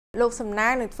លោកសំណា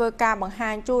ងនឹងធ្វើការបង្ហា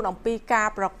ញជូនអំពីការ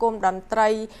ប្រគំតន្ត្រី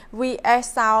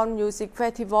Vssound Music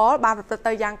Festival បានប្រព្រឹត្ត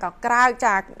ទៅយ៉ាងកក្រើក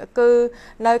ចាគឺ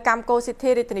នៅកម្មគោសិទ្ធិ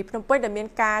រាជធានីភ្នំពេញដែលមាន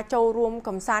ការចូលរួមក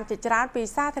ម្សាន្តជាច្រើនពី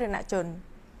សាធារណជន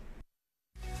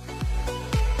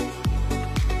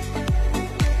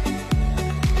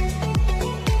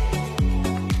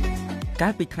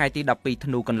កាលពីថ្ងៃទី12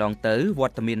ធ្នូកន្លងទៅវ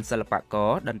ត្តមានសិល្បក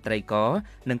រតន្ត្រីករ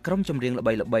និងក្រុមចម្រៀងល្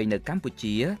បីៗនៅកម្ពុ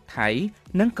ជាថៃ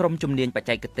និងក្រុមជំនាញបច្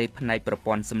ចេកទេសផ្នែកប្រ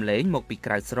ព័ន្ធសំឡេងមកពី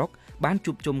ក្រៅស្រុកបាន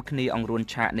ជួបជុំគ្នាអង្រួន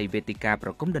ឆាកនៃវេទិកាប្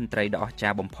រគំតន្ត្រីដ៏អស្ចា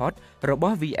រ្យបំផុតរប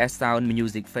ស់ Vssound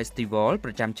Music Festival ប្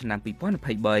រចាំឆ្នាំ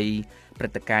2023 ព្រឹ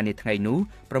ត្តិការណ៍នាថ្ងៃនោះ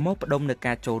ប្រមូលផ្ដុំនូវ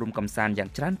ការចូលរួមកម្សាន្តយ៉ាង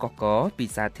ច្រើនកុះករពី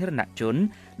សាធារណជន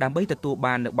ដើម្បីទទួល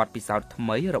បាននូវបទពិសោធន៍ថ្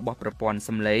មីរបស់ប្រព័ន្ធ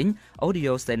សំឡេង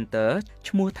Audio Center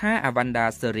ឈ្មោះថា Avanda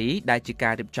Series ដែលជាកា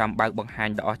ររៀបចំបើកបង្ហាញ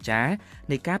ដ៏អស្ចារ្យ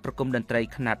នៃការប្រគំតន្ត្រី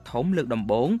ខ្នាតធំលើកដំ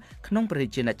បូងក្នុងព្រះរា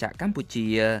ជាណាចក្រកម្ពុជា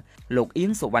លោកអៀ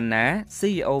ងសុវណ្ណា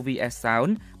CEO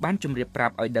Vssound បានជម្រាបប្រា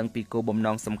ប់ឲ្យដឹងពីគោលបំណ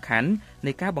ងសំខាន់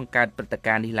នៃការបង្កើតព្រឹត្តិ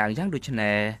ការណ៍នេះឡើងយ៉ាងដូច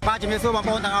នេះបាទជំរាបសួរបង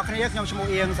ប្អូនទាំងអស់គ្នាខ្ញុំឈ្មោះ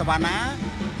អៀងសុវណ្ណា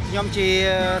ខ្ញុំជា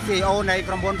CEO នៃ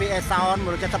ក្រុមហ៊ុន Vssound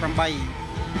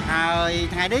 178ហើយ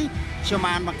ថ្ងៃនេះខ្ញុំ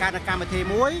បានបង្កើតកម្មវិធី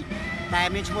មួយដែល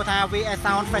មានឈ្មោះថា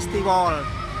Vssound Festival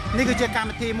នេះគឺជាកម្ម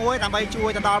វិធីមួយដើម្បីជួយ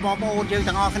ទៅដល់បងប្អូនយើង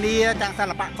ទាំងអស់គ្នាទាំងសិ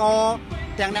ល្បករ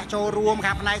ទាំងអ្នកចូលរួម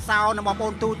ខាងផ្នែក sound និងបងប្អូ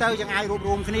នទូទៅយើងអាចរួបរ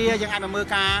วมគ្នាយើងអាចមកមើល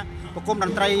ការប្រគំត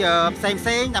ន្ត្រីផ្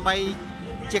សេងៗដើម្បី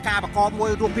ជាការប្រកបមួ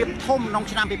យរូបភាពធំក្នុង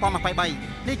ឆ្នាំ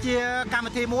2023នេះជាកម្ម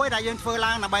វិធីមួយដែលយើងធ្វើ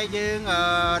ឡើងដើម្បីយើង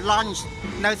launch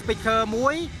នៅ speaker មួ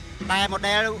យដែល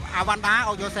model Avanda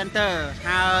Audio Center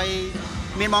ហើយ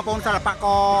មានបងប្អូនសិល្បក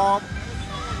រ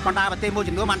បណ្ដាប្រទេសមួយ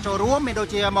ចំនួនបានចូលរួមមានដូច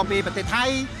ជាមកពីប្រទេសថៃ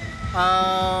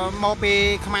មកពី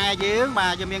ខ្មែរយើងបា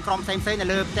ទយើងមានក្រុមផ្សេងៗនៅ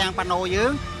លើផ្ទាំងប៉ាណូយើ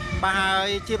ងបាទហើយ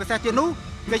ជាពិសេសទៀតនោះ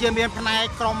គឺយើងមានផ្នែក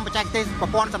ក្រុមបច្ចេកទេសប្រ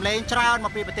ព័ន្ធសំឡេងច្រើនម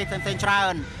កពីប្រទេសផ្សេងៗច្រើ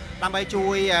នដើម្បីជួ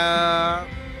យ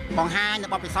បង្ហាញនៅ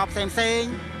បទពិសោធន៍ផ្សេងៗ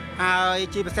ហើយ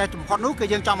ជាពិសេសបំផុតនោះគឺ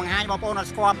យើងចង់បង្ហាញបងប្អូនឲ្យ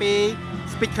ស្គាល់ពី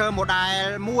speaker model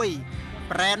មួយ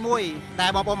brand មួយដែល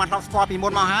បងប្អូនបានធ្លាប់ស្គាល់ពីមុ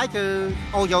នមកហើយគឺ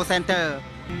Audio Center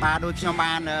បាទដូចខ្ញុំ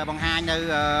បានបង្ហាញនៅ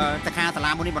សិក្ខាសា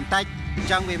លាមួយនេះបន្តិចអញ្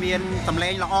ចឹងវាមានសម្លេ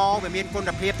ងល្អវាមានគុណ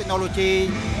ភាព technology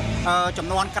ចំ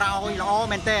នួនក្រោយល្អ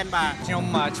មែនទែនបាទខ្ញុំ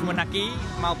ឈ្មោះណាគី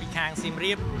មកពីខាងសៀម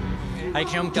រាបហើយ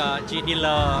ខ្ញុំក៏ជា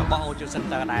dealer របស់ Audio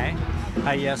Center ដែរ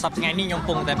ហើយសប្តាហ៍ថ្ងៃនេះខ្ញុំកំ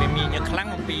ពុងតែមានញឹកខ្លាំង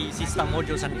អំពី system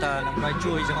Audio Center ដើម្បី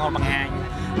ជួយចង្អុលបង្ហាញ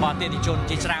បទតិជន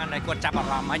ជាច្រើនដែលគាត់ចាប់អា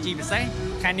រម្មណ៍ហើយជាពិសេស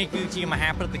ខែនេះគឺជាមហា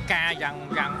ព្រឹត្តិការណ៍យ៉ា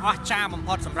ងអស្ចារ្យបំ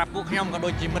ផុតសម្រាប់ពួកខ្ញុំក៏ដូ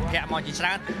ចជាមិត្តភ័ក្តិមកជាច្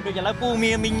រើនដូចឥឡូវពូមី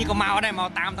មីងក៏មកដែរមក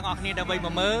តាមទាំងអស់គ្នាដើម្បីម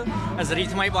កមើលសេរី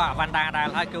ថ្មីរបស់ Avanda ដែរ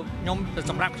ហើយគឺខ្ញុំ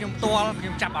សម្រាប់ខ្ញុំផ្ទាល់ខ្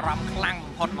ញុំចាប់អារម្មណ៍ខ្លាំង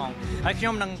បំផុតហ្មងហើយខ្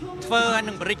ញុំនឹងធ្វើហើយ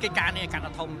នឹងបរិយាកិច្ចការនេះឲ្យកាន់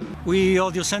តែធំ We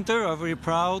Audio Center are very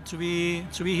proud to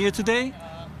be here today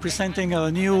presenting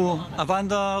a new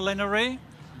Avanda line array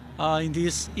in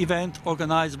this event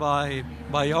organized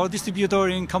by our distributor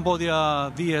in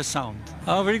Cambodia, Vssound.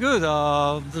 Very good.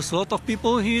 There's a lot of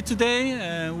people here today,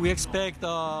 and we expect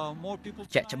more people.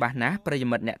 ជាក់ច្បាស់ណាស់ប្រិយ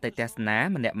មិត្តអ្នកទៅទស្សនា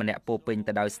ម្នាក់ពោពេញ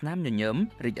ទៅដោយស្នាមញញឹម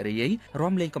រីករាយ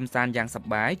រាំលេងកម្សាន្តយ៉ាងសប្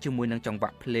បាយជាមួយនឹងចង្វា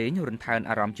ក់ភ្លេងរន្ធើន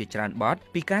អារម្មណ៍ជាច្រើនបទ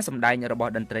ពីការសម្ដែងរប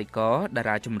ស់តន្ត្រីករតា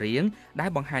រាចម្រៀងដែល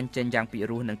បង្ហាញចេញយ៉ាងពិ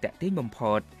រោះនិងទាក់ទាញបំ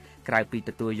ផុតក្រៅពី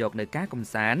ទទួលយកនៅការកំ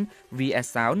សាន្ត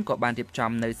Vssound ក៏បានរៀប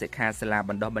ចំនៅសិក្ខាសាលា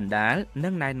បណ្ដុះបណ្ដាលនិ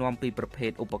ងណែនាំពីប្រភេ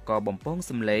ទឧបករណ៍បំពង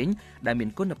សំឡេងដែលមាន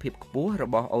គុណភាពខ្ពស់រ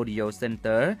បស់ Audio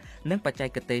Center និងបច្ចេ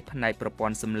កទេសផ្នែកប្រព័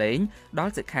ន្ធសំឡេងដ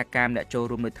ល់សិក្ខាកាមអ្នកចូល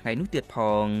រួមនៅថ្ងៃនោះទៀតផ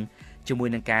ងជាមួយ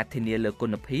នឹងការធានាលើគុ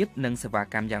ណភាពនិងសេវា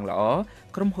កម្មយ៉ាងល្អ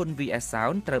ក្រុមហ៊ុន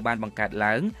Vssound ត្រូវបានបង្កើត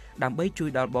ឡើងដើម្បីជួយ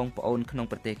ដល់បងប្អូនក្នុង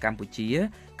ប្រទេសកម្ពុជា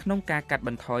ក្នុងការកាត់ប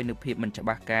ន្ថយនូវភាពមិនច្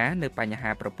បាស់ការនៅបញ្ហា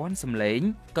ប្រព័ន្ធសំឡេង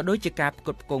ក៏ដូចជាការផ្គ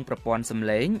ត់ផ្គង់ប្រព័ន្ធសំ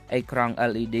ឡេងអេក្រង់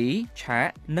LED ឆាក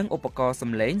និងឧបករណ៍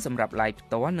សំឡេងសម្រាប់ live ផ្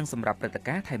ទាល់និងសម្រាប់ព្រឹត្តិ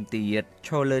ការណ៍ថែមទៀតឈ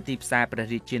រលើទីផ្សារព្រះ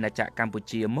រាជាណាចក្រកម្ពុ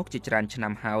ជាមកជាច្រើនឆ្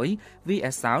នាំហើយ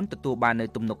Vssound ទទួលបាននូវ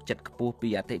ទំនុកចិត្តខ្ពស់ពី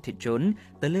អតិថិជន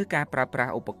ទៅលើការប្រើប្រា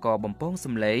ស់ឧបករណ៍បំពង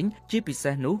សំឡេងជាពិ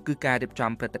សេសនោះគឺការរៀប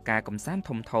ចំព្រឹត្តិការណ៍កម្សាន្ត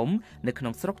ធំៗនៅក្នុ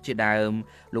ងស្រុកជាដើម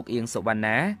លោកអៀងសុវណ្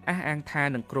ណាអះអាងថា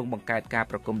នឹងគ្រោងបង្កើតការ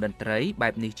ប្រគំតន្ត្រីបែ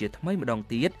បនេះជាថ្មីម្ដង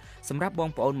ទៀតសម្រាប់បង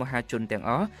ប្អូនមហាជនទាំង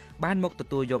អស់បានមកទ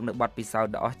ទួលយកនៅបទពិសោធ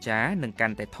ន៍ដ៏អស្ចារ្យនិងកា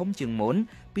ន់តែធំជាងមុន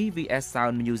ពី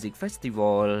Vssound Music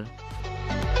Festival